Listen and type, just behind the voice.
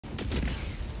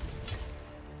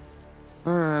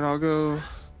Alright, I'll go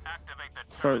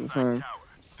start the thing.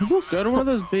 Go to one of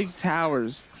those big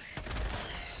towers.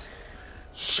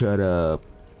 Shut up.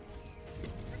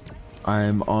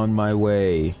 I'm on my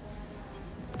way.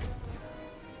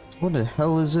 What the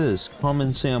hell is this?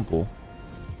 Common sample.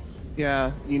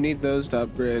 Yeah, you need those to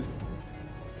upgrade.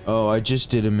 Oh, I just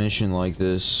did a mission like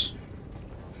this.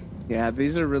 Yeah,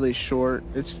 these are really short.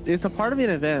 It's a part of an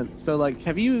event. So like,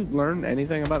 have you learned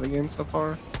anything about the game so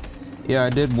far? Yeah, I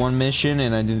did one mission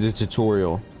and I did the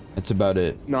tutorial. That's about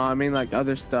it. No, I mean like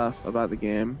other stuff about the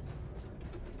game.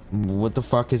 What the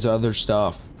fuck is other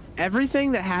stuff?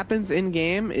 Everything that happens in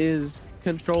game is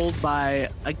controlled by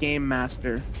a game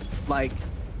master. Like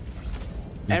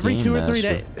every Game 2 or 3 master.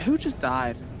 days. Who just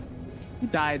died? Who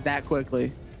died that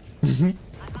quickly?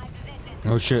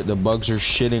 Oh shit, the bugs are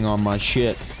shitting on my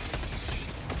shit.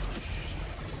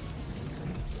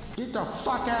 Get the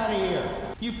fuck out of here,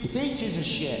 you pieces of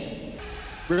shit.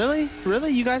 Really?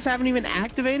 Really? You guys haven't even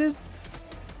activated?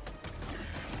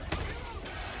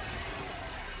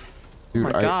 Dude, Oh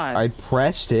my God. I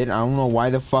pressed it. I don't know why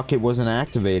the fuck it wasn't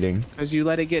activating. Because you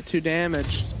let it get too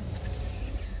damaged.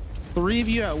 3 of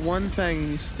you at one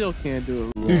thing, you still can't do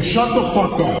it. Dude, shut the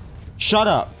fuck up. Shut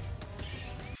up.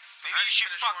 Maybe you should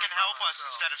fucking help us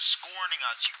instead of scorning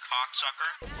us, you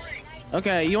cocksucker.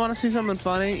 Okay, you want to see something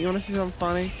funny? You want to see something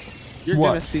funny? You're What?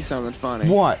 gonna see something funny.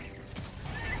 What?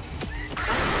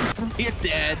 You're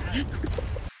dead.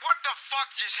 What the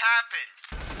fuck just happened?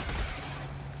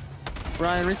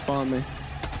 Ryan, respawn me.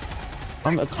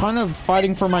 I'm kind of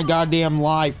fighting for my goddamn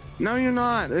life. No, you're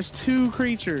not. There's 2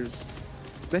 creatures.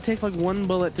 They take like 1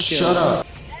 bullet to kill. Shut up.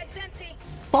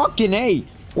 Fucking A.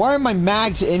 Why are my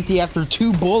mags empty after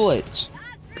 2 bullets?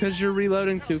 Because you're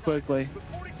reloading too quickly.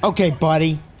 Okay,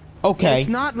 buddy. Okay. It's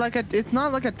not like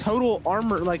a total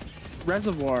armor like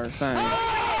reservoir thing.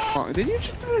 Oh, did you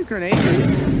just throw a grenade?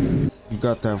 You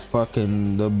got that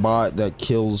fucking the bot that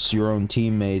kills your own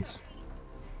teammates.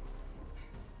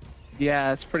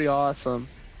 Yeah, it's pretty awesome.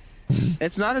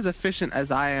 It's not as efficient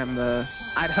as I am though.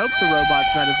 I'd hope the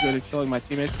robot's not as good at killing my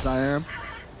teammates as I am.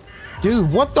 Dude,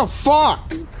 what the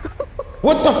fuck?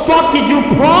 What the fuck is your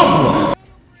problem?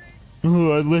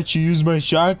 Oh, I let you use my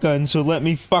shotgun, so let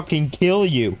me fucking kill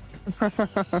you.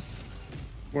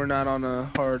 We're not on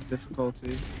a hard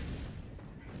difficulty.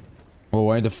 Well,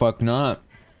 why the fuck not?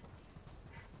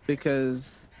 Because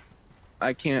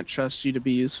I can't trust you to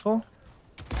be useful.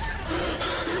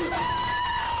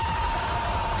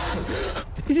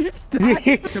 Come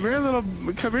here,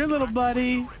 little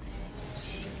buddy.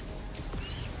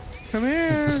 Come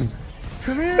here.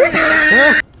 Come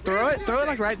here. Throw it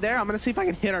like right there. I'm gonna see if I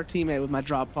can hit our teammate with my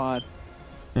drop pod.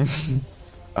 I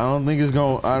don't think it's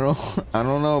going. I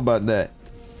don't know about that.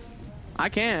 I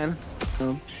can.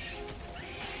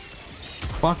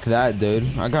 Fuck that,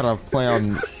 dude. I gotta play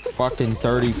on fucking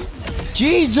 30.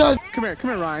 Jesus! Come here,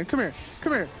 Ryan. Come here.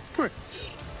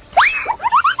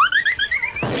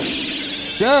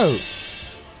 Dude!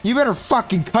 You better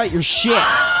fucking cut your shit!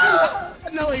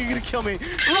 No way you're gonna kill me.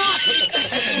 Ryan!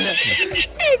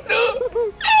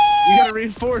 You gotta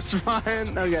reinforce,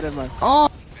 Ryan. Oh, yeah, never mind. Oh!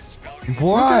 Look at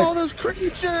all What? those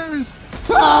creatures!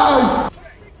 Ah!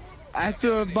 I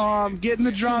threw a bomb. Get in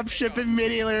the drop ship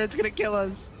immediately or it's gonna kill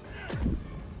us.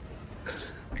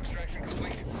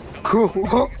 Cool.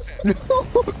 No.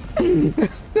 It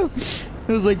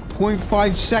was like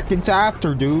 0.5 seconds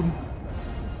after, dude.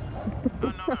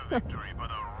 Another victory for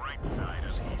the right side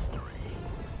of history.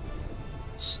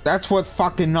 That's what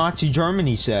fucking Nazi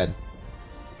Germany said.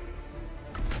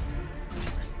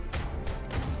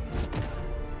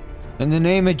 In the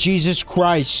name of Jesus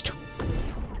Christ,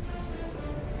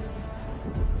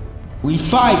 we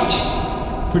fight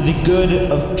for the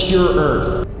good of pure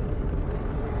Earth.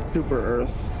 Super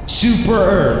Earth. Super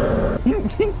Earth.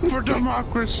 For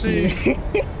democracy.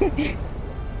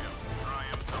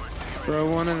 Throw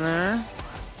one in there.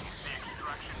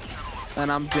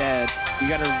 And I'm dead. You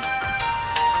gotta...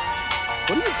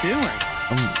 What are you doing?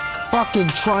 I'm fucking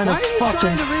trying Why to are you fucking...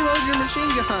 trying to reload your machine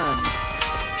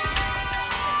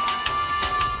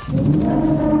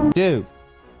gun? Dude.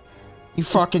 You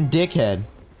fucking dickhead.